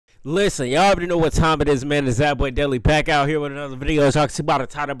Listen, y'all already know what time it is, man. It's that boy DELI back out here with another video. Talking about a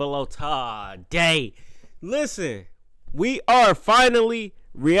title below today. Listen, we are finally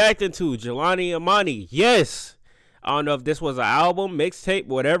reacting to Jelani Imani. Yes, I don't know if this was an album, mixtape,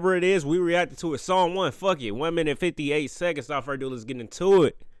 whatever it is. We reacted to it. Song 1. Fuck it. 1 minute 58 seconds. Without further ado, let's get into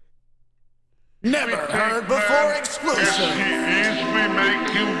it. Never heard before exclusive.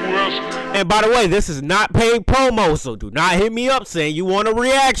 And by the way, this is not paid promo, so do not hit me up saying you want a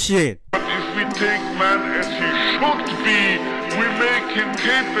reaction. But if we take man as he should be, we make him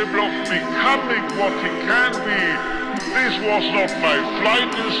capable of becoming what he can be. This was not my flight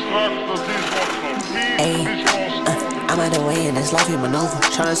instructor, this was not me, this was... I'm out the way in this life you maneuver.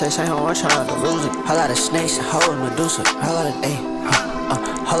 Tryna say something, I'm trying to lose it. Whole lot of snakes, whole Medusa. Whole lot of,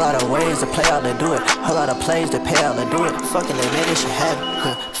 whole lot of ways to play out to do it. Whole lot of plays to pay out to do it. Fuck it, they made it shit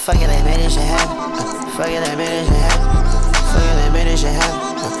happen. Fuck it, they made it shit happen. Fuck it, they made it shit happen. Fuck it, they made it shit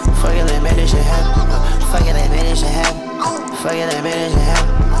happen. Fuck it, they made it shit happen. Fuck it, they made it shit happen. Fuck it, they made it shit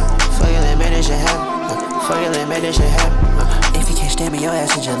happen. Fuck it, they made it shit happen. Fuck it, they made it shit happen. If you can't stand me, your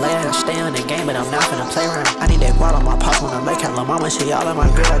ass is just lay down. Stay on the game, but I'm not finna play around. I need that guard on my pops when I make out. La mama see all in my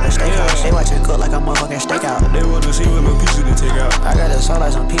grill like a steakhouse. They watching cook like a motherfucking steakout. They wanna see what little pieces to take out. I got this all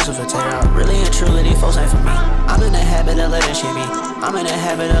like some pieces for take out. Really and truly, these folks ain't for me. I'm in the habit of letting shit be. I'm in the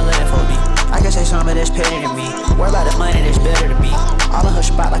habit of letting folk be. I can say something that's petty to me. Worry about the money that's better to me. All in her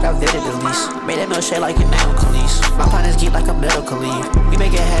spot like I vetted the lease. Made that milk shake like a name Khalees. My partners geek like a medical leave. We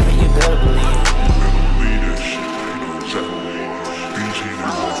make it happen, you better believe.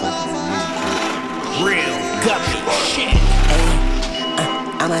 Real guppy shit.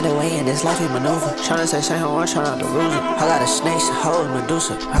 I'm out the way in this life you maneuver. Tryna say something, I'm trying to lose it. Whole lot of snakes, whole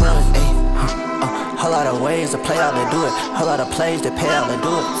Medusa. Whole lot of ways to play out to do it. Whole lot of plays to pay out to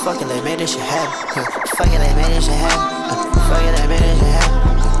do it. Fuck it, they made this shit happen. Fuck it, they made this shit happen. Fuck it, they made this shit happen.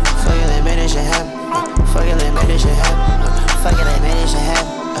 Fuck it, they made this shit happen. Fuck it, they made this shit happen. Fuck it, they made this shit happen.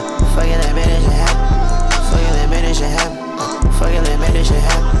 Fuck it, they made this shit happen. Fuck it, they made this shit happen. Fuck it, they made this shit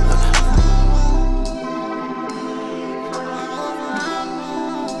happen.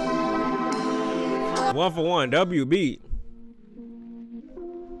 1 for 1, WB.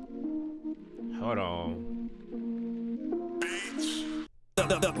 Hold on.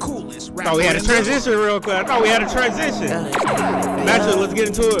 The coolest. Oh, we had a transition real quick. I thought we had a transition. Naturally, let's get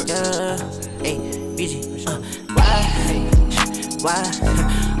into it. Hey, BG. Why?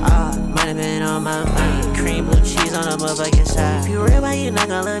 Might have been on my mind. Cream blue cheese on the motherfucking side. If you real, why you not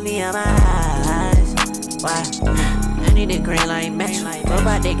gonna look me in my eyes? Why? I need a green light match. What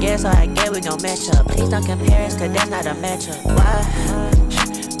about the gas? So I get we gon' match up. Please don't compare us, cause that's not a matchup.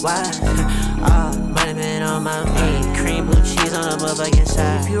 Why? Might have been on my mind. Cream blue cheese on the motherfucking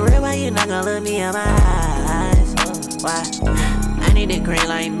side. If you real, why you not gonna look me in my eyes? Why? I need a green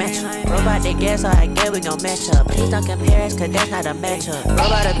light match. Robot the gas, so I get we gon' match up. Please don't compare us, cause that's not a matchup.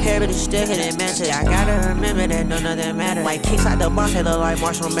 Robot a pair, but it's still hitting match. I gotta remember that none of that matter. Like kicks out the box, they look like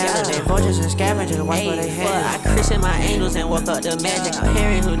Marshall Mathers. They vultures and scavengers, watch what they had. I christened my angels and woke up the magic. I'm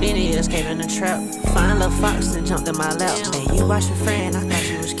hearing Houdini escaping the trap. Find little fox and jumped in my lap. Hey, you watch your friend, I thought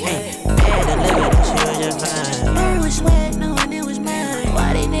you was king. Bad delivered, that she was just fine. Mary was sweat, knowing it was mine.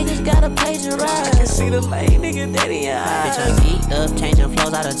 Why they niggas got a place to ride? I can see the lane, nigga, dead in your eyes. Bitch, I'm geeked up, changing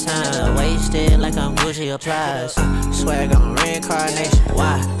flows out of time. Wasted like I'm Gucci applies. Swag on reincarnation.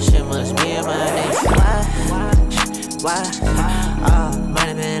 Why? Shit must be in my nation. Why? Might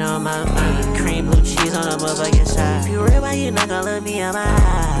have been on my mind. Cream blue cheese on the motherfucking side. If you real, why you not gonna look me in my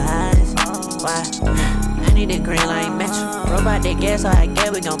eyes? Why? I need a green light match. Robot the gas, so I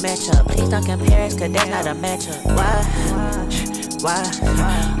get we gon' match up. Please don't compare us, cause that's not a matchup. Why?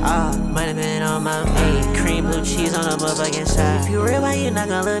 Might have been on my mind. Cream blue cheese on the motherfucking side. If you real, why you not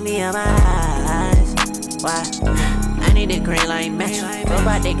gonna look me in my eyes? Why? I need a green light match.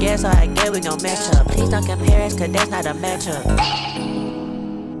 Robot the gas, so I get we gon' match up. Please don't compare us, cause that's not a matchup.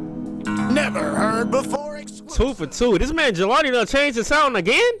 Never heard before exclusive. 2 for 2. This man Jelani done changed the sound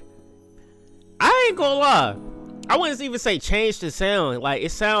again? I ain't gonna lie. I wouldn't even say change the sound. Like,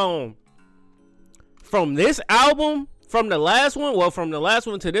 it sound from this album, from the last one, well, from the last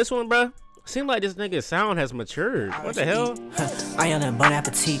one to this one, bruh. Seems like this nigga's sound has matured. What the hell? I am a bon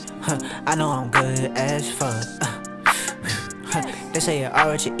appetit. I know I'm good as fuck. They say you're all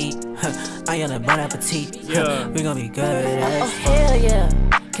what you eat. I am a bon appetit. Yeah. We gon' be good as fuck. Oh, hell yeah.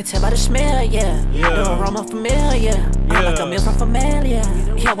 Can tell by the smell, yeah. The aroma familiar. I'm like a meal from familiar.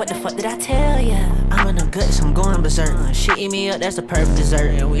 Yeah, what the fuck did I tell ya? I'm in the guts, I'm going berserk. She eat me up, that's the perfect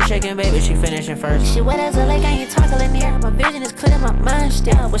dessert. And we shaking, baby, she finishing first. She wet as a lake, I ain't talking near. My vision is clear in my mind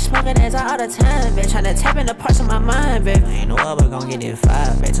still. We're smoking as all the time, bitch. Tryna tap into parts of my mind, baby. Ain't no other gon' get it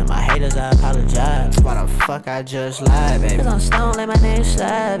five, baby. To my haters, I apologize. Why the fuck I just lied, baby? Cause I'm stoned, let my name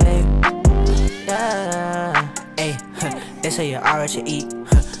slide, baby. Yeah. Hey, they say you're alright to eat.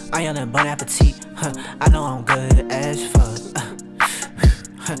 I yellin' bon appetit. I know I'm good as fuck.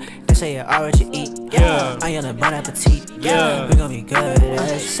 They say you're alright to eat. Yeah. I yellin' bon appetit. Yeah. We gon' be good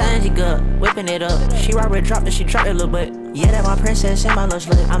as Signs you good, whipping it up. She already dropped it, she dropped it a little bit. Yeah, that my princess and my little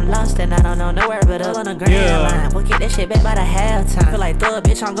slut. I'm lost and I don't know nowhere but up on the grand line. We'll get that shit back by the halftime. Feel like thug,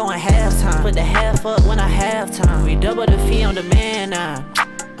 bitch, I'm going halftime. Put the half up when I have time. We double the fee on demand now.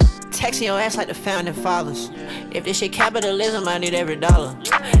 Taxing your ass like the founding fathers. If this shit capitalism, I need every dollar.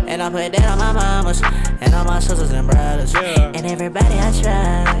 And I put that on my mamas and all my sisters and brothers. And everybody I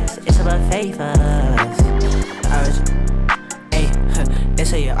trust. It's about faith for us. Hey, they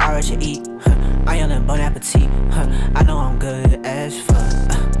say you're alright to eat. I yellin' bon appetit. I know I'm good as fuck.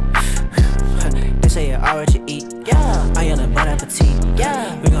 They say you're alright to eat. Yeah, I yellin' bon appetit.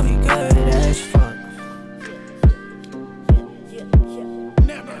 Yeah, we gon' be good as fuck.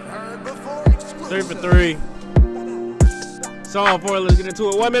 3 for 3. Song 4, let's get into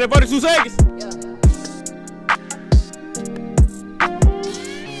it. 1 minute, 42 seconds.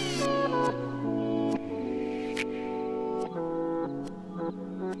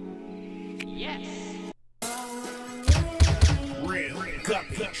 Real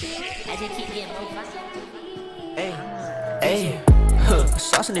guppy shit. Hey,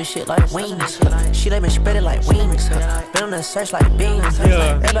 saucing this shit like wings. She let me spread it like wings. Been on the search like beans.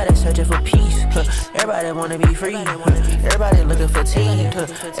 Everybody searching for peace. Everybody wanna be free. Everybody looking for tea.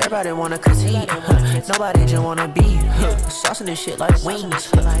 Everybody wanna critique. Nobody just wanna be. Saucing this shit like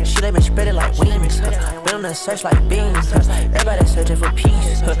wings. She let me spread it like wings. Been on the search like beans. Everybody searching for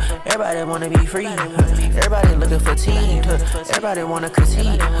peace. Everybody wanna be free. Everybody looking for tea. Everybody wanna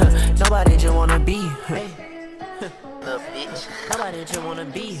critique. Nobody just wanna be. Nobody just wanna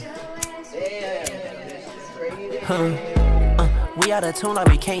be. We out of tune like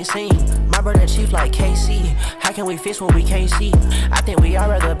we can't sing. My brother chief like KC. How can we fix what we can't see? I think we all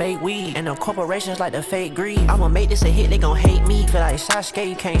rather bake weed. And the corporations like the fake greed. I'ma make this a hit, they gon' hate me. Feel like Sasuke,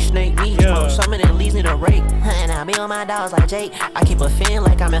 you can't snake me. Some of them leads need a rape. And I be on my dogs like Jake. I keep a fin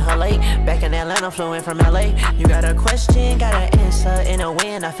like I'm in her lake. Back in Atlanta, flew in from LA. You got a question, got an answer. In a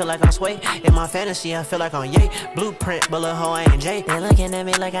win, I feel like I'm Sway. In my fantasy, I feel like I'm Ye. Blueprint, but lil' hoe ain't Jay. They looking at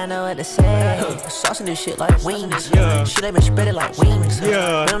me like I know what to say. Saucing this shit like wings. She let me spread it like wings. Been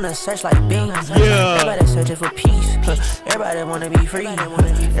on the search like beans. Everybody searching for peace. Everybody wanna be free.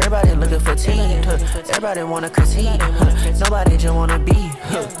 Everybody looking for tea. Everybody wanna critique. Nobody just wanna be.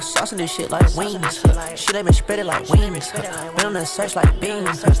 Saucing this shit like wings. She let me spread it like wings. Been on the search like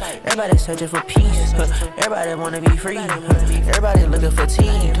beans. Everybody searching for peace. Everybody wanna be free. Everybody looking for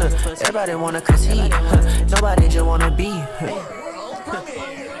tea. Everybody wanna critique. Nobody just wanna be.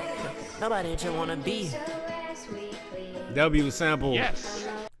 Nobody just wanna be. W sample.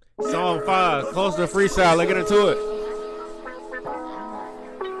 Song 5, close to freestyle. Let's get into it.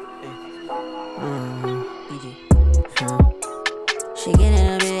 She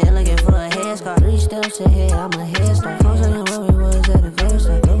getting a bit looking for a headscarf. 3 steps ahead, I'm a head start. Closer than where we was at the very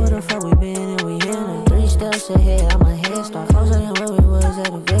start. Look where the fuck we been and we in it. 3 steps ahead, I'm a head start. Closer than where we was at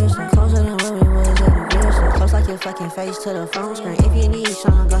the very start. Closer than where we was at the very start. Close like your fucking face to the phone screen. If you need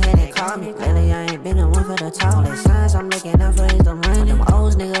something, go ahead and call me. Lately I ain't been the one for the talk. All the signs I'm looking out for is the money. Them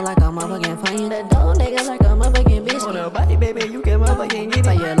old niggas like a motherfucking funny. The dope niggas like a motherfucking bitch. On a body, baby, you can motherfucking get it.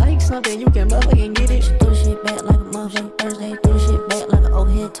 Like you like something, you can motherfucking get it. She threw shit back like a motherfucking Thursday. Threw shit back like an old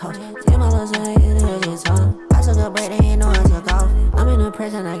head toss. 10 miles in the just told. I took a break, they ain't know I took off. I'm in the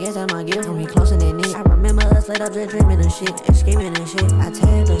present, I guess that's my gift from me closer than it. I remember us laid up just dreaming of shit and scheming and shit. I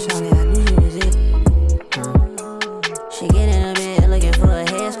tagged her, shawty, I knew she was it. She getting a bit looking for a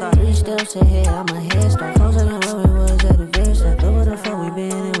headscarf. 3 steps ahead, I'm a head start. Closer than where we was at the very start. Look where the fuck we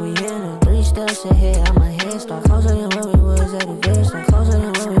been and we in it. 3 steps ahead, I'm a head start. Closer than where we was at the very start. Closer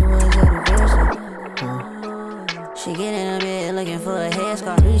than where we was at the very start. She getting a bit looking for a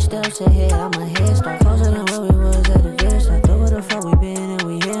headscarf. 3 steps ahead, I'm a head start. Closer than where we was at the very start. Look where the fuck we been and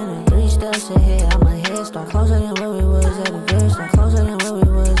we in it. 3 steps ahead, I'm a head start. Closer than where we was at the very start. Closer than where we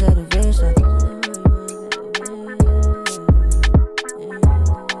was at the very start.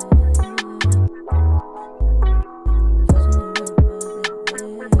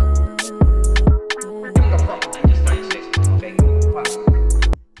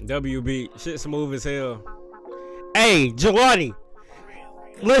 WB, shit smooth as hell. Hey, Jelani,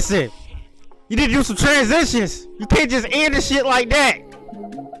 listen, You need to do some transitions. You can't just end the shit like that.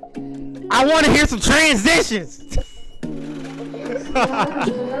 I want to hear some transitions.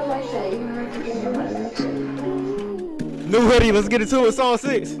 New hoodie, let's get into it. Song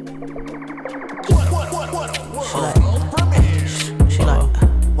 6. She like,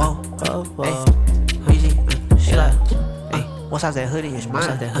 whoa, hey, Weezy. She like, hey, what's out that hoodie? It's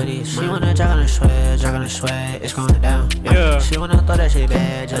mine. She wanna jog on the sweat, it's going down. Yeah. She wanna throw that shit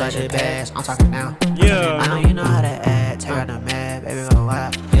bad, just like shit pass. I'm talking now. Yeah. I know you know how to act. Take out the map, baby, go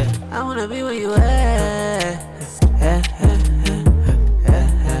wild. Yeah. I wanna be where you at.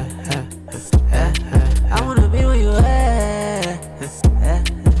 I wanna be where you at.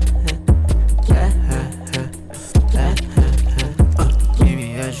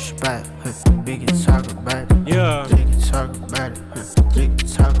 Spot, we can talk about it. Yeah. We can talk about it. We can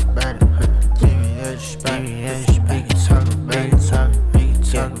talk about it. Baby, yeah, spot. We can talk about it. We can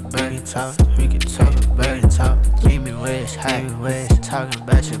talk about it. We can talk about it. Give me west, talking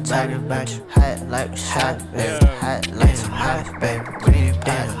about you. Hot like a shot, baby. Hot like some hot, baby. Green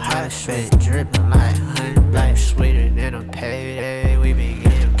down, hot sweat, dripping like honey, like sweeter than a payday. We been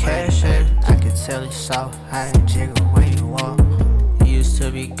getting cash, I can tell it's soft. I jiggle when you walk. Used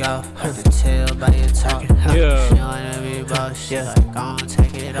to be golf, I can tell by your talking. Yeah. She wanna be boss, yeah. Like, gon'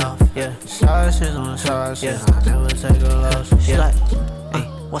 take it off, yeah. Sauces on sauces, yeah. I never take a loss. She like, hey,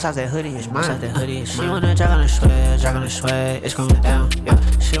 what's out that hoodie? It's mine. She wanna jog on the sweat, it's going down, yeah.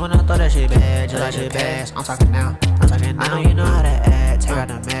 She wanna throw that shit bad, just like shit pass. I'm talking now. I know you know how to act. Take out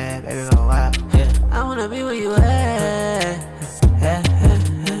the map, baby, go wild, yeah. I wanna be where you at.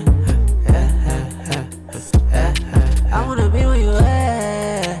 I wanna be where you at.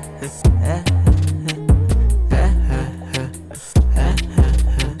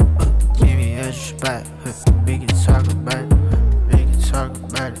 Give me a spot. We can talk about it. We can talk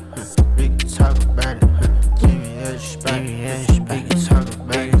about it. We can talk about it. Give me a spot. We can talk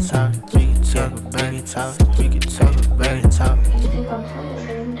about it. We can talk about it. We can talk about it. You think I'm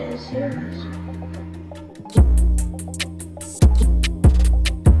trying to serious?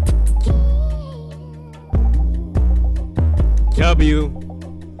 W.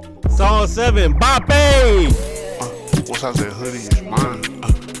 Song 7. Boppy. What's out that hoodie? It's mine.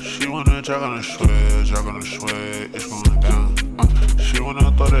 She wanna jog on the sweat, it's going down. She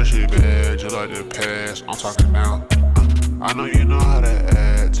wanna throw that shit bad, just like the past. I'm talking now. I know you know how to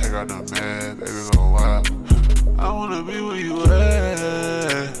act. Take out the map, baby, go wild. I wanna be where you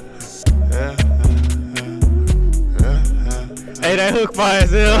at. Hey, that hook fire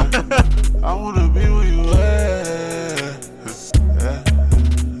as hell. I wanna be where you at.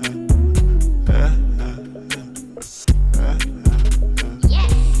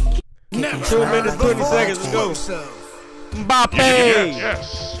 2 minutes, 20 seconds, let's go. Mbappe!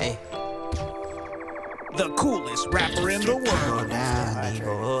 Yes. Hey, The coolest rapper in the go world. down, you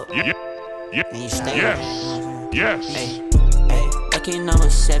go up, and you stay. Yes. Hey, looking number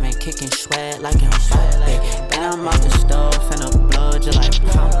 7, kicking swag like I'm Pompey. And I'm off the stove, finna blow just like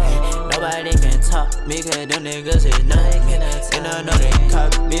Pompey. Nobody can talk me, cause them niggas is nothing. And I know they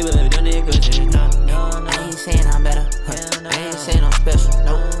cop me, but them niggas is nothing. I ain't saying I'm better, I ain't saying I'm special.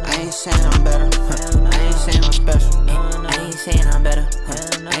 I ain't saying I'm better, I ain't saying I'm special. I ain't saying I'm better,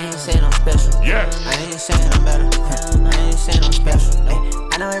 I ain't saying I'm special. Yes. I ain't saying I'm better, I ain't saying I'm special.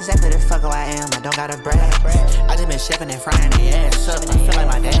 I know exactly the fuck who I am, I don't gotta brag. I just been chefing and frying their ass up, I feel like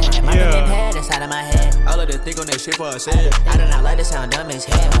my dad. My Yeah. head inside of my head. I like to think on that shit for herself. I do not like to sound dumb as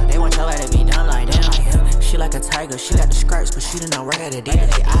hell. They want your ass to be dumb like them. She like a tiger, she got the skirts, but she do not work at a dealer.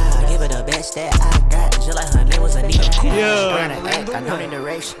 I give her the best that I got, just like her name was Anita. Yeah. Trying to act, I know the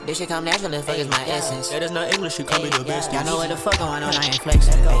direction. This shit come naturally, fuck is my essence. That is not English, you call me the best. Y'all know what the fuck going on, I ain't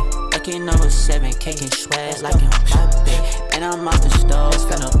flexing. Looking number 7, kicking swag like I'm Pompey. And I'm off the stove,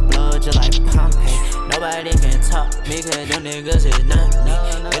 finna blow just like Pompey. Nobody can talk me, cause them niggas is nothing.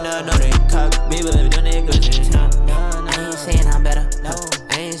 And I know they cock me, but them niggas is nothing. I ain't saying I'm better,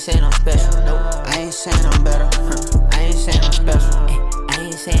 I ain't saying I'm special. I ain't saying I'm better, I ain't saying I'm special. I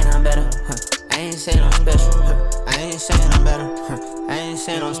ain't saying I'm better, I ain't saying I'm special. I ain't saying I'm better, I ain't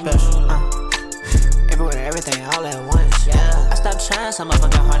saying I'm special. Everywhere, everything, all at once. I stopped trying so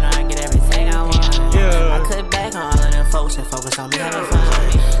motherfucking hard, now I get everything I want. Yeah. I cut back on all of them folks and focus on me having fun.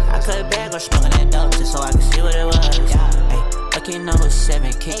 I cut back on smoking that dope just so I can see what it was. Ay, looking number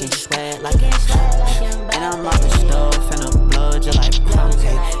 7, kicking swag like it's and I'm off the stove, finna blow just like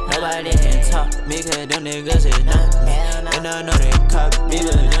Pompey. Nobody can talk me, cause them niggas is nothing. And I know they cock me,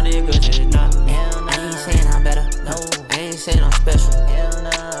 but them niggas is nothing. I ain't saying I'm better, I ain't saying I'm special.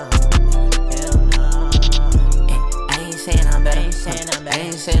 I ain't saying I'm better, I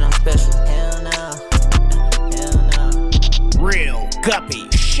ain't saying I'm special. Guppy.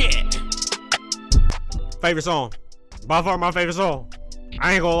 Shit. Favorite song. By far my favorite song.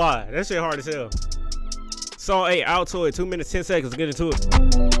 I ain't gonna lie. That shit hard as hell. Song 8, out to it. 2 minutes, 10 seconds. Get into it.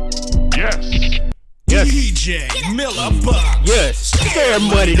 Yes. Yes. DJ Miller Bucks. Yes. Fair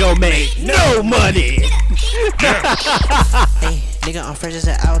money don't make no money. Hey, nigga, I'm fresh as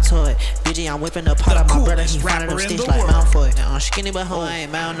an out to it. BG, I'm whipping the pot out my brother. He finding them sticks like mouth for it. I'm skinny, but I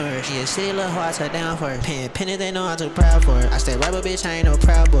ain't malnourished. She a city little hoe, I touch down for it. Paying pennies, they know I'm too proud for it. I stay right, but bitch, I ain't no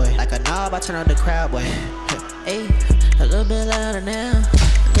proud boy. Like a knob, I turn up the crowd boy. Hey, a little bit louder now.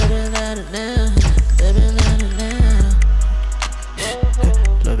 A little bit louder now. A little bit louder now.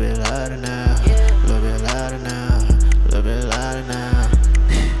 A little bit louder now. A little bit louder now. A little bit louder now.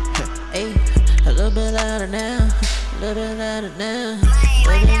 Hey, a little bit louder now. A little bit louder now. A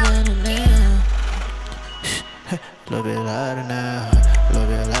little bit louder now. A little bit louder now. A little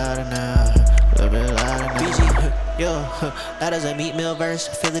bit louder now. A little bit louder now. BG, yo, that is a meat meal verse.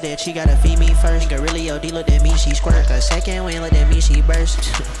 Feel it that she gotta feed me first. Nigga really OD looked at me, she squirt. A second win looked at me, she burst.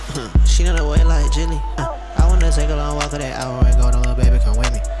 She know the way like Jelly. I wanna take a long walk of that hour and go to little baby, come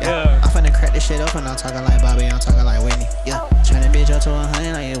with me. Yeah. I'm finna crack this shit open. I'm talking like Bobby, I'm talking like Whitney. Yeah. Turn that bitch up to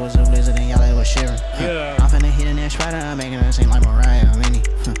 100 like it was a blizzard and y'all like it was shivering. Yeah. I'm finna hit the next rider, I'm making her seem like Mariah Mini.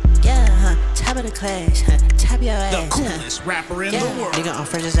 Yeah, top of the class, top your ass. The coolest rapper in the world. Nigga, I'm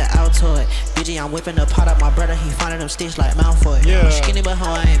fresh as an out to it. BG, I'm whipping the pot out my brother. He finding them sticks like mouth for it. Yeah. I'm skinny, but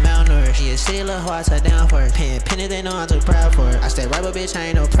hoe, I ain't malnourished. She a city little hoe, I touch down for it. Paying pennies, they know I'm too proud for it. I stay right, but bitch, I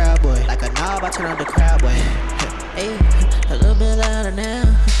ain't no proud boy. Like a knob, I turn up the crowd boy. Hey, a little bit louder now.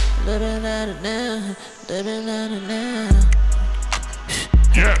 A little bit louder now. A little bit louder now.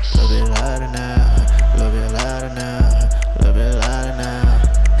 Yes. A little bit louder now. A little bit louder now. A little bit louder now.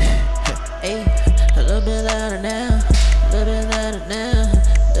 Hey, a little bit louder now. A little bit louder now.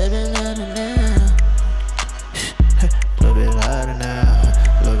 A little bit louder now. A little bit louder now.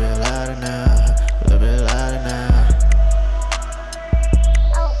 A little bit louder now. A little bit louder now.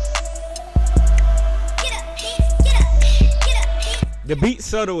 The beat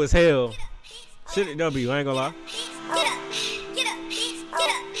subtle as hell. Shit at W, I ain't gonna lie.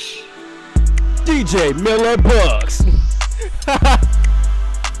 DJ Miller Bucks.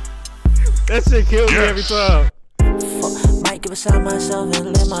 That shit kills me every time. Might get beside myself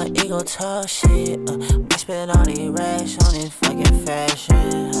and let my ego talk shit. I spend all these racks on this fucking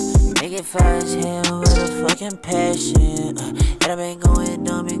fashion. Make it fast here with a fucking passion. And I've been going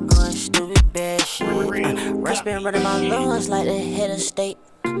dumb and going stupid bad shit. Rush been running my lungs like the head of state.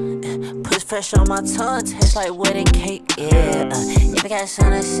 Push fresh on my tongue, tastes like wedding cake. Yeah, if I got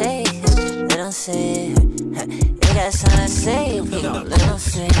something to say, let them say. If I got something to say, we gon' let them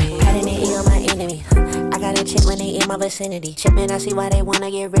say. Got an eat on my enemy. I got a chip when they in my vicinity. Chippin', I see why they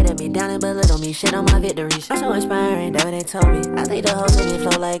wanna get rid of me. Down and belittle me, shit on my victories. I'm so inspiring, that's what they told me. I think the whole city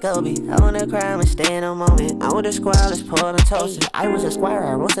flow like Kobe. I wanna cry and stay in a moment. I want the squire, let's pour and toast it. I was a squire,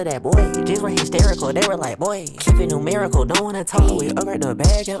 I roasted that boy. Just were hysterical, they were like, boy, keep it numerical, don't wanna talk. We upgrade the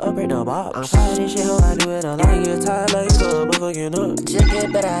bag and upgrade the box. I'm tired of this shit, ho, I do it a lot. Get tired like I'm fucking up. Just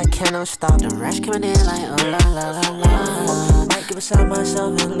get better, I cannot stop. Them rats coming in like, oh la la la la. Might get beside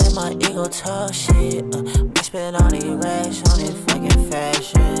myself and let my ego talk shit. I spend all these racks on this fucking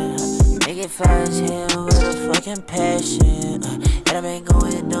fashion. Make it fast here with a fucking passion. And I've been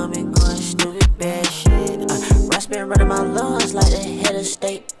going dumb and going stupid bad shit. Rats been running my lungs like the head of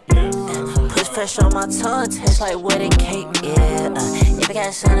state. Push fresh on my tongue, tastes like wedding cake. Yeah, if I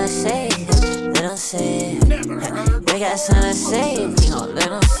got something to say, let them say. If I got something to say, we gon' let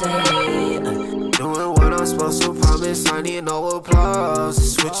them say. Doing what I'm supposed to, promise I need no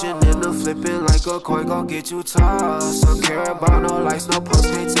applause. Switching and the flipping like a coin gon' get you tossed. Don't care about no likes, no posts,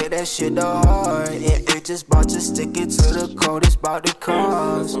 can't take that shit to heart. It ain't just about to stick it to the code, it's about the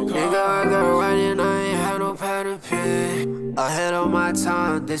cause. Nigga, I got right and I ain't had no pattern pick. Ahead of my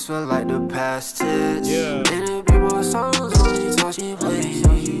time, this feel like the past tense. And it be more songs, only time she plays.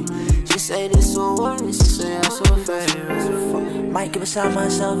 She say this one works, she say that's her favorite. Might get beside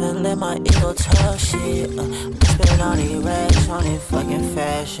myself and let my ego talk shit. I spend all these racks on this fucking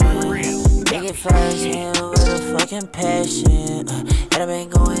fashion. Make it fast here with a fucking passion. And I've been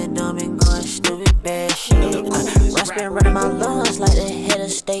going dumb and going stupid bad shit. Rats been running my lungs like the head of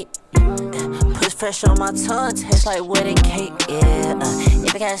state. Push fresh on my tongue, tastes like wedding cake. Yeah,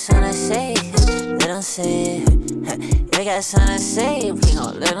 if I got something to say, let them say. If I got something to say, we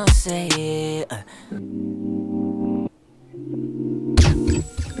gon' let them say it.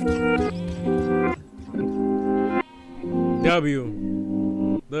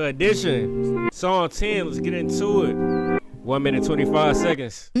 W. The Edition. Song 10. Let's get into it. 1 minute 25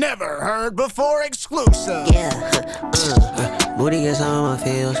 seconds. Never heard before exclusive. Yeah, booty gets on my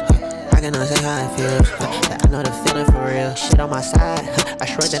feels. I cannot say how it feels. I know the feeling for real. Shit on my side. I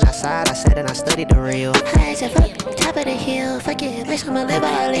shrugged and I sighed. I said and I studied the real. I said fuck, top of the hill. Fuck it, bitch, I'ma live all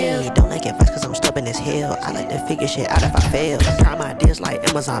I live. Hey, don't make it fast cause I'm stuck in this hill. I like to figure shit out if I fail. Try my ideas like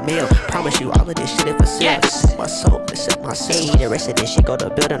Amazon Mail. Promise you all of this shit if I sell. Yes. My soul, this is my seed. The rest of this shit go to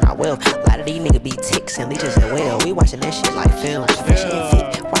building our wealth. A lot of these niggas be ticks and leeches as well. We watching that shit like film. Fresh and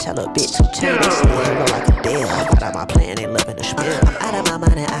fit. Watch that little bit too chill. They see it look like a deal. I'm out of my plan, they loving the spill. I'm out of my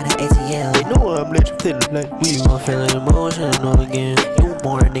mind and out of ATL. They know I'm let you feeling like we gon' feeling emotional again.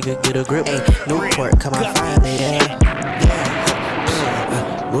 Newborn nigga get a grip. Hey, Newport come out fire, lady. Yeah.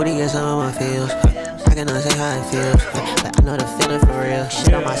 Booty gets on my feels. I cannot say how it feels. But I know the feeling for real.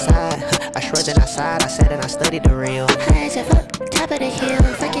 Shit on my side. I shrugged and I sighed. I said and I studied the real. I said fuck, top of the hill.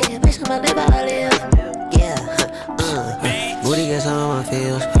 Fuck it, bitch, I'ma live all I live. Yeah. Booty gets on my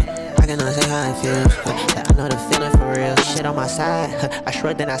feels. I cannot say how it feels. I know the feeling for real. Shit on my side. I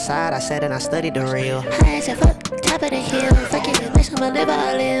shrugged and I sighed. I said and I studied the real. I said fuck, top of the hill. Fuck it, bitch, I'ma live all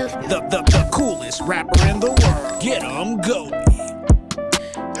I live. The coolest rapper in the world. Get 'em, go.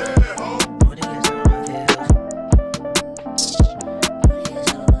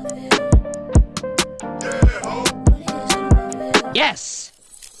 Yes.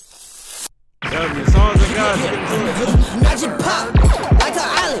 The songs of God. Magic pop like an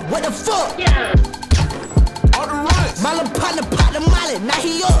island. What the fuck? Yeah. All the runs. My little partner pop the molly. Now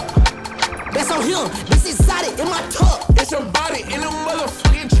he up. That's on him. This exotic in my tuck. It's a body in a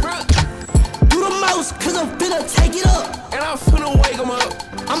motherfucking truck. Do the most, cause I'm finna take it up. And I'm finna wake him up.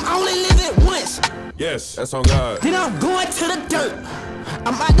 I'm only living once. Yes, that's on God. Then I'm going to the dirt.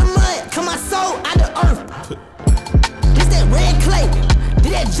 I'm out the mud, cut my soul out the earth. This that red clay,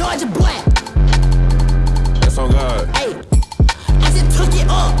 this that Georgia black. That's on God. Hey, I just took it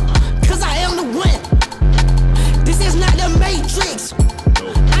up, cause I am the one. This is not the Matrix.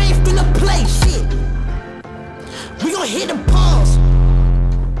 I ain't finna play shit. We gon' hit the pause.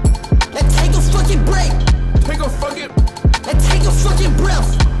 Let's take a fucking break. Take a fucking. Let's take a fucking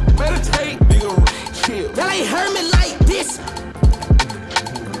breath. Meditate, nigga. Chill. Y'all ain't heard me like this.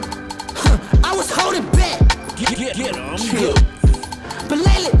 I was holding back. Get 'em, Chill. But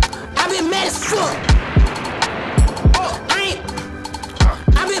lately, I've been mad as fuck.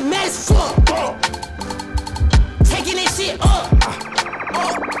 I've been mad as fuck. Taking this shit up.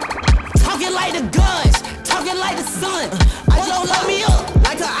 Talking like the guns, talking like the sun. I just load me up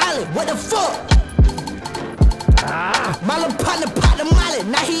like an island. What the fuck? My little partner pop the molly.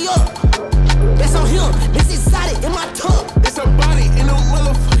 Now he up. That's on him. This exotic in my tuck. It's a body in a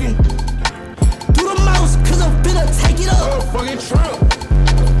motherfucking. Do the most, cause I'm finna take it up. Motherfucking truck.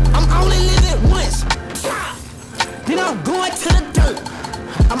 I'm only living once. Then I'm going to the dirt.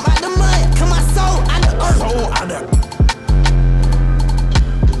 I'm out the mud, cut my soul out the earth. Soul out there.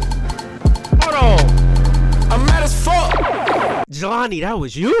 Hold on. I'm mad as fuck. Jelani, that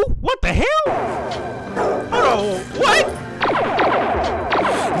was you? What the hell? Hold on. What?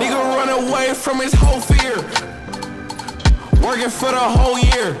 Nigga run away from his whole fear. Working for the whole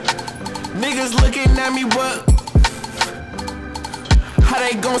year. Niggas looking at me, but how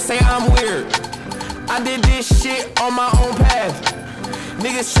they gon' say I'm weird? I did this shit on my own path.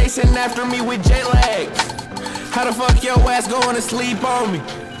 Niggas chasing after me with jet lag. How the fuck your ass going to sleep on me?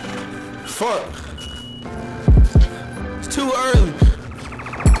 Fuck. It's too early.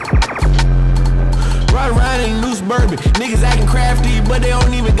 Ride around in loose bourbon. Niggas acting crafty, but they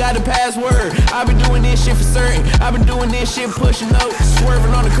don't even got the password. I been doing this shit for certain. I been doing this shit pushing up,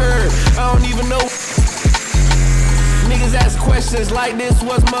 swerving on the curb. I don't even know. Niggas ask questions like this,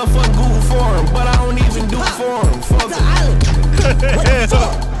 what's motherfucking Google for 'em? But I don't even do it for 'em. Fuck The island. What the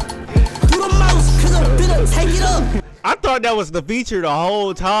fuck? Do the most, cause I'm finna take it up. I thought that was the feature the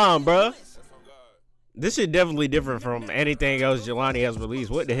whole time, bruh. This shit definitely different from anything else Jelani has released.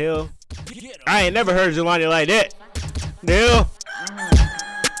 What the hell? I ain't never heard Jelani like that. The hell?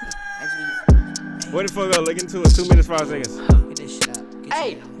 What the fuck up? Look into it. 2 minutes, 5 seconds.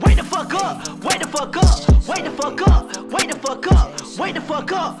 Hey, wait the fuck up, wait the fuck up, wait the fuck up, wait the fuck up, wait the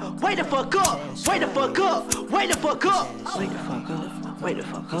fuck up, wait the fuck up, wait the fuck up, wait the fuck up, wait the fuck up, wait the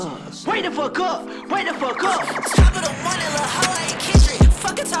fuck up, wait the fuck up, wait the fuck up. Top of the morning, little hoe, I ain't Kendrick.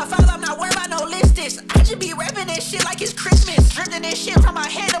 Fucking top 5, I'm not worried about no listings. I just be rapping this shit like it's Christmas. Drifting this shit from my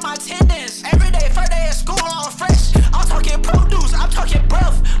head to my tendons. Every day, first day at school, I'm fresh. I'm talking produce, I'm talking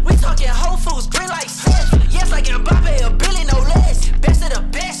breath. We talking Whole Foods, green like Seth. Yes, like Mbappe, a Billy, no less. Best of the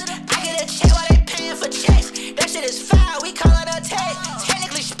best. I get a check while they paying for checks. That shit is foul, we call it a tag.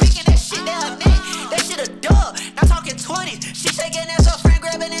 Technically speaking, that shit down neck. That shit a dub, not talking 20s.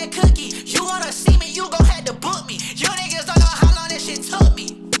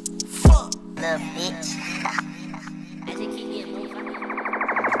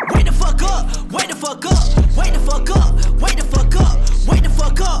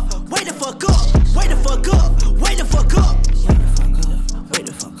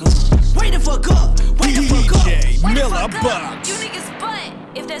 bucks. You niggas butt.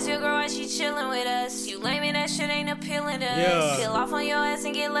 If that's your girl, why she chillin' with us? You lame and that shit ain't appealing to Yeah. us. Peel off on your ass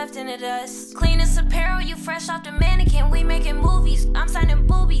and get left in the dust. Cleanest apparel, you fresh off the mannequin. We making movies, I'm signing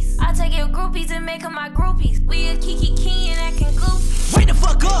boobies. I take your groupies and make them my groupies. We a Kiki Key and acting goofy. Wait the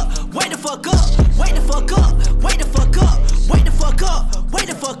fuck up, wait the fuck up, wait the fuck up, wait the fuck up, wait the fuck up, wait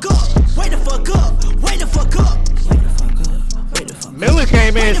the fuck up, wait the fuck up, wait the fuck up, wait the fuck up, wait the fuck up. Miller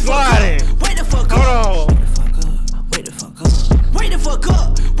came in sliding. Wait the fuck up. Hold on. Wait the fuck up. Wait the fuck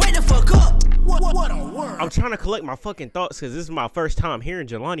up. Wait the fuck up. What a word. I'm trying to collect my fucking thoughts because this is my first time hearing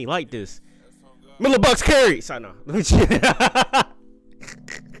Jelani like this. Miller Bucks carry. Sorry, no.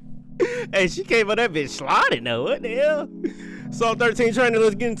 Hey, she came on that bitch sliding though. What the hell? Song 13 training.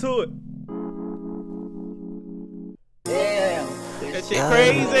 Let's get into it. Yeah. That shit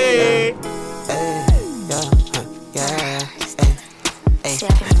crazy.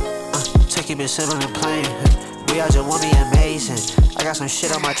 Take your bitch, sit on the plane. We all just want me amazing. I got some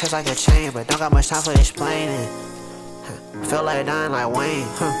shit on my chest like a chain, but don't got much time for explaining. Feel like dying like Wayne.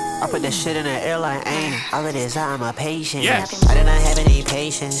 I put that shit in the air like aim. All of this out of my patience. Yes. I did not have any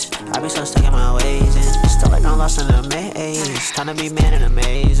patience. I be so stuck in my ways and still like I'm lost in the maze. Time to be man and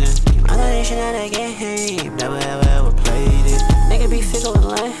amazing. I know this shit out of game. Never ever played it. Nigga be fickle and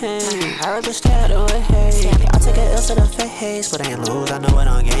lame. I rather stay out of the way. I take an L to the face, but I ain't lose. I know what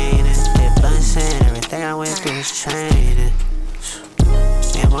I'm gaining. It blunts and everything I went through is training.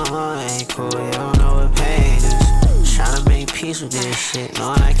 Yeah, my mom ain't cool. You don't know what pain is. Tryna make peace with this shit,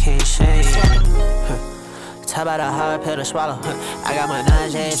 knowing I can't change it. Talk about a hard pill to swallow. I got my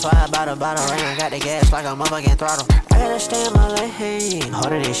 9J, twice about a bottle ring. I got the gas like a motherfucking throttle. I gotta stay in my lane.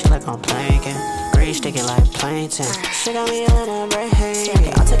 Holding this shit like I'm planking. Green sticking like plankton. Shit got me yelling and brain.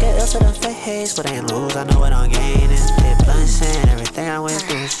 I took an L to the face, but I ain't lose. I know what I'm gaining. It blunts and everything I went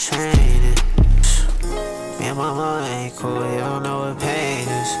through is training. Me and my mom ain't cool. You don't know what pain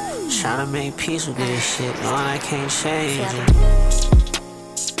is. Tryna make peace with this shit, knowing I can't change it.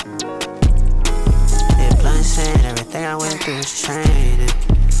 It blunts and everything I went through is training.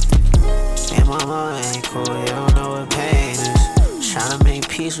 And my mom ain't cool, you don't know what pain is. Tryna make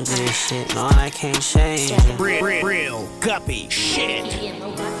peace with this shit, knowing I can't change it. Real guppy shit.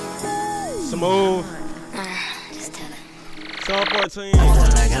 Smooth. Just tell her. Song 14. I feel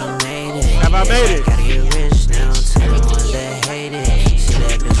like I made it. Have I made it? Gotta get rich now, tell the ones that hate it. See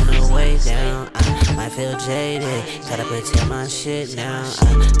that bitch on the way down, I might feel jaded. Gotta pretend my shit now,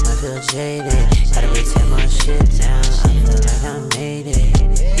 I might feel jaded. Gotta pretend my shit now, I feel like I made it.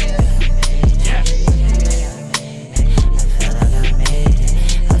 I feel like I made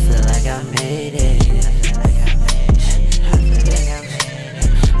it. I feel like I made it.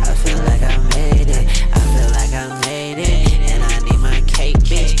 I feel like I made it. I feel like I made it. And I need my cake,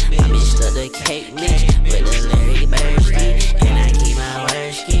 bitch. I mixed up the cake mix with the Larry Bursky. And I keep my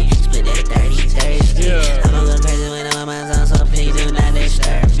wordsky. Split that 30 thirsty. I'ma go crazy when I'm on my song, so please do not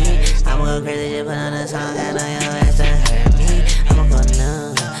disturb me. I'ma go crazy, just put on the song, I know your ass to hurt me. I'ma go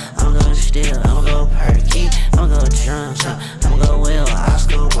numb, I'ma go still, I'ma go perky, I'ma go drunk, I'ma go Will,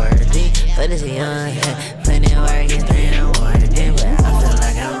 Oscar worthy. But it's young, yeah, plenty of work, it's 3 in the morning. But I feel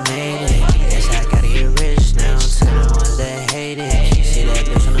like I made it. Yes, I gotta get rich now. Tell the ones that hate it. See that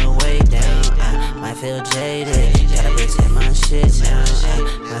bitch on the way down, I might feel jaded. Gotta pretend my shit now, I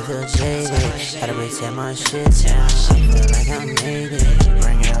might feel jaded. Gotta pretend my shit now, I feel like I made it.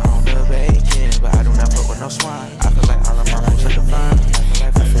 Bring it home to bacon, but I do not fuck with no swine. I feel like all of my moves are divine. I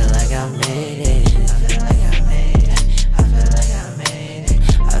feel like I made it. I feel like I made it. I feel like I made it.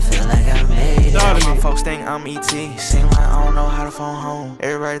 I feel like I made it. All my folks think I'm ET. Seem like I don't know how to phone home.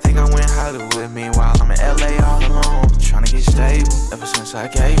 Everybody think I went Hollywood. Meanwhile, I'm in LA all alone. Trying to get stable ever since I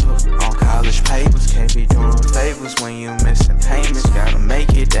gave up on college papers. Can't be doing favors when you missing payments. Gotta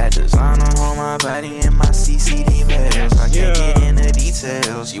make it. That designer on my body and my CCD medals. I can't get into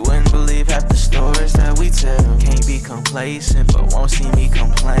details. You wouldn't believe half the stories that we tell. Can't be complacent, but won't see me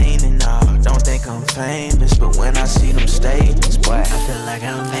complaining. No, don't think I'm famous, but when I see them statements, boy, I feel like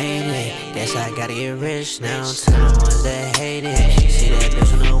I made it. Guess I gotta get rich now. Tell the ones that hate it. See that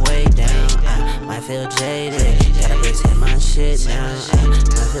bitch on the way down, I might feel jaded. Gotta pretend my shit now, I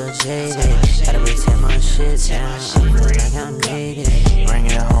might feel jaded. Gotta pretend my shit now, I feel like I made it. bring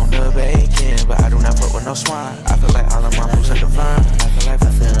it home to bacon, but I do not fuck with no swine. I feel like all of my moves are divine. I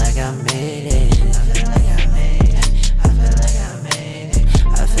feel like I made it. I feel like I made it. I feel like I made it.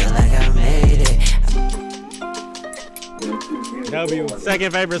 I feel like I made it. W,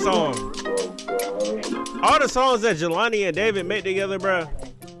 second favorite song. All the songs that Jelani and David make together, bro,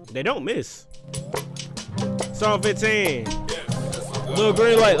 they don't miss. Song 15. Little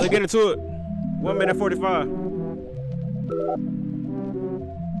green light, let's get into it. 1 minute 45.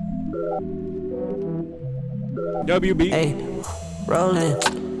 WB. Hey,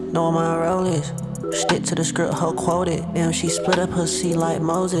 rollin', know what my roll is. Stick to the script, hoe quoted. Damn, she split up her seat like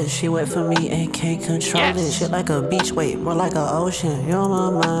Moses. She wait for me and can't control it. Shit like a beach, wait, more like an ocean. You're my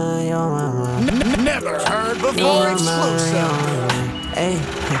mind, you're my mind. Never heard before exclusive. Hey,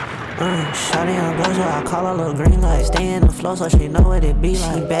 shawty on blow, so I call her little green light. Stay in the flow so she know what it be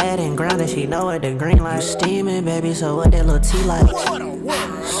like. She bad and grounded, she know what the green light. Steaming, baby, so what that little tea like?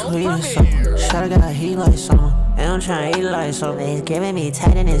 Sweet and so, shawty got a heat like summer. And I'm tryna eat like so. It's giving me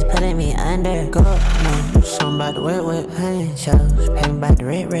tight and it's putting me under. Go up, man, something about the wet. I ain't chose, pay me by the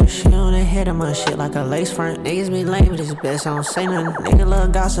red. She on the head of my shit like a lace front. Niggas be lame, but it's best I don't say nothing. Nigga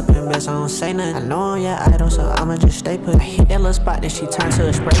love gossiping, best I don't say nothing. I know I'm your idol, so I'ma just stay put. I hit that little spot, then she turn to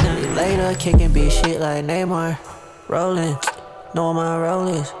a spray gun. Later, kicking big shit like Neymar. Rollin', know what my roll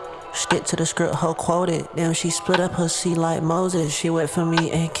is. Stick to the script, hoe quoted. Damn, she split up her seat like Moses. She wait for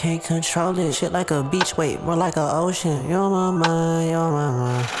me and can't control it. Shit like a beach, wait, more like an ocean. You're my mind, you're my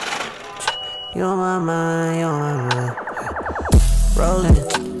mind. You're my mind, you're my mind.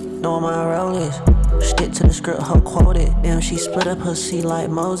 Rollin', know what my roll is. Stick to the script, hoe quoted. Damn, she split up her seat like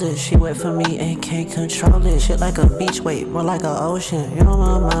Moses. She wait for me and can't control it. Shit like a beach, wait, more like an ocean. You're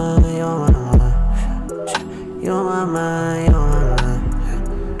my mind, you're my mind. You're my mind, you're my mind.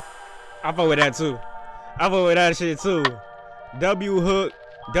 I fuck with that too. I fuck with that shit too. W hook,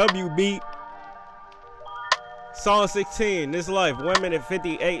 W beat. Song 16, This Life, 1 minute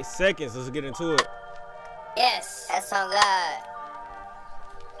 58 seconds. Let's get into it. Yes, that's on God.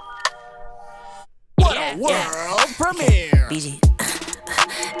 What a world premiere. BG.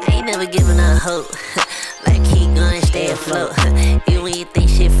 I ain't never given up hope. Like keep going, stay afloat. Even when you think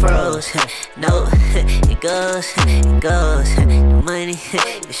shit froze. No, it goes. The money,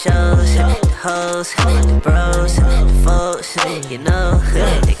 the shows, the hoes, the bros, the folks. You know,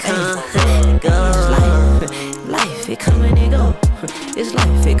 they come and go. Life, it come and it go. It's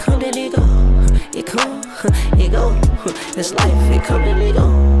life, it come and it go. It come, it go. It's life, it come and it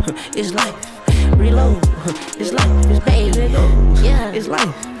go. It's life. Reload, it's life, it's baby, yeah, it's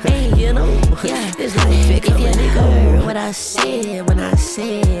life, hey, you know, yeah, it's life, it come and it go. What I said, when I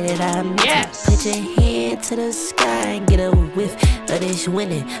said it, I meant to put your hand to the sky and get a whiff of this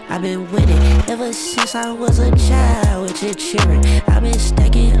winning. I've been winning ever since I was a child with your children. I've been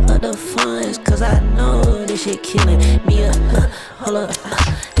stacking up the funds, cause I know this shit killing me up, hold up,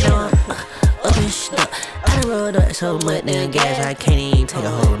 now I'm up and stuck. I done rolled up so much damn gas, I can't even take a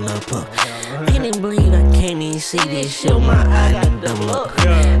whole nother puff. I can't even believe I can't even see this shit with my eye done double up.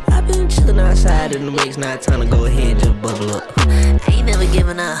 I've been chillin' outside in the mix, now time to go ahead and just bubble up. I ain't never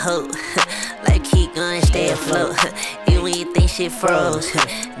giving up hope. Like keep going, stay afloat. Even when you think shit froze.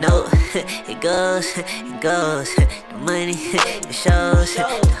 No, it goes. The money, the shows, the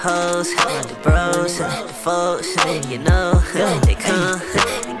hoes, the bros, the folks. You know, they come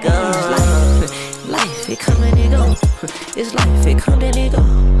and go. Life, it come and it go. It's life, it come and it go.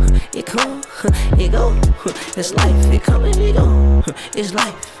 It come, it go. It's life, it come and it go. It's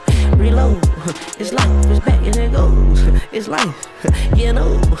life. Reload, it's life, it's back and it goes. It's life, you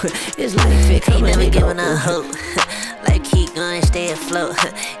know, it's life, it come and it go. Ain't never giving up hope. Like keep going, stay afloat.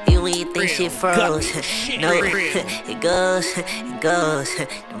 Even when you think shit froze. No, it goes.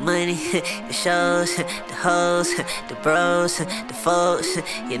 The money, the shows, the hoes, the bros, the folks.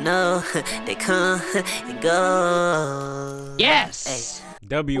 You know, they come and go. Yes. Hey.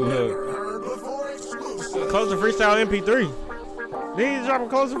 W hook. Close the freestyle MP3. Did he drop a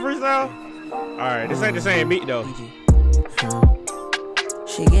close the freestyle? Alright, this ain't the same beat though.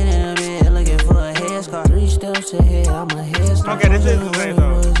 She getting a bit looking for a headscarf. 3 steps ahead, I'm a headscarf. Okay, this is the same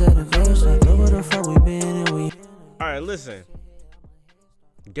song. Alright, listen.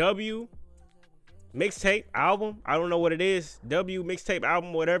 W mixtape album. I don't know what it is. W mixtape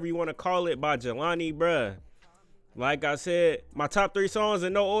album, whatever you want to call it, by Jelani, bruh. Like I said, my top 3 songs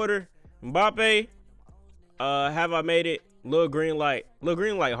in no order. Mbappe, Have I Made It, Lil Green Light. Lil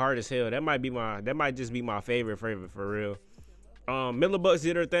Green Light hard as hell. That might just be my favorite for real. Miller Bucks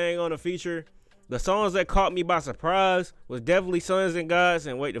did her thing on the feature. The songs that caught me by surprise was definitely Sons and Gods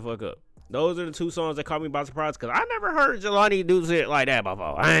and Wait the Fuck Up. Those are the 2 songs that caught me by surprise, because I never heard Jelani do shit like that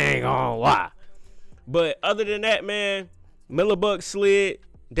before. I ain't gonna lie. But other than that, man, Miller Bucks slid.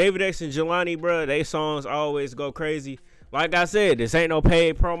 David X and Jelani, bro, they songs always go crazy. Like I said, this ain't no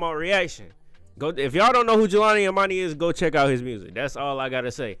paid promo reaction. Go, if y'all don't know who Jelani Imani is, go check out his music. That's all I gotta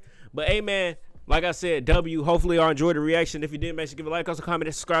say. But hey, man, like I said, W. Hopefully y'all enjoyed the reaction. If you did, make sure to give a like, also comment,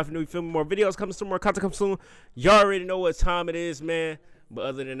 and subscribe for new film, more videos coming soon, more content coming soon. Y'all already know what time it is, man. But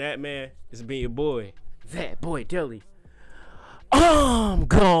other than that, man, it's been your boy, that boy Deli. I'm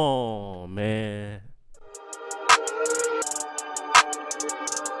gone, man.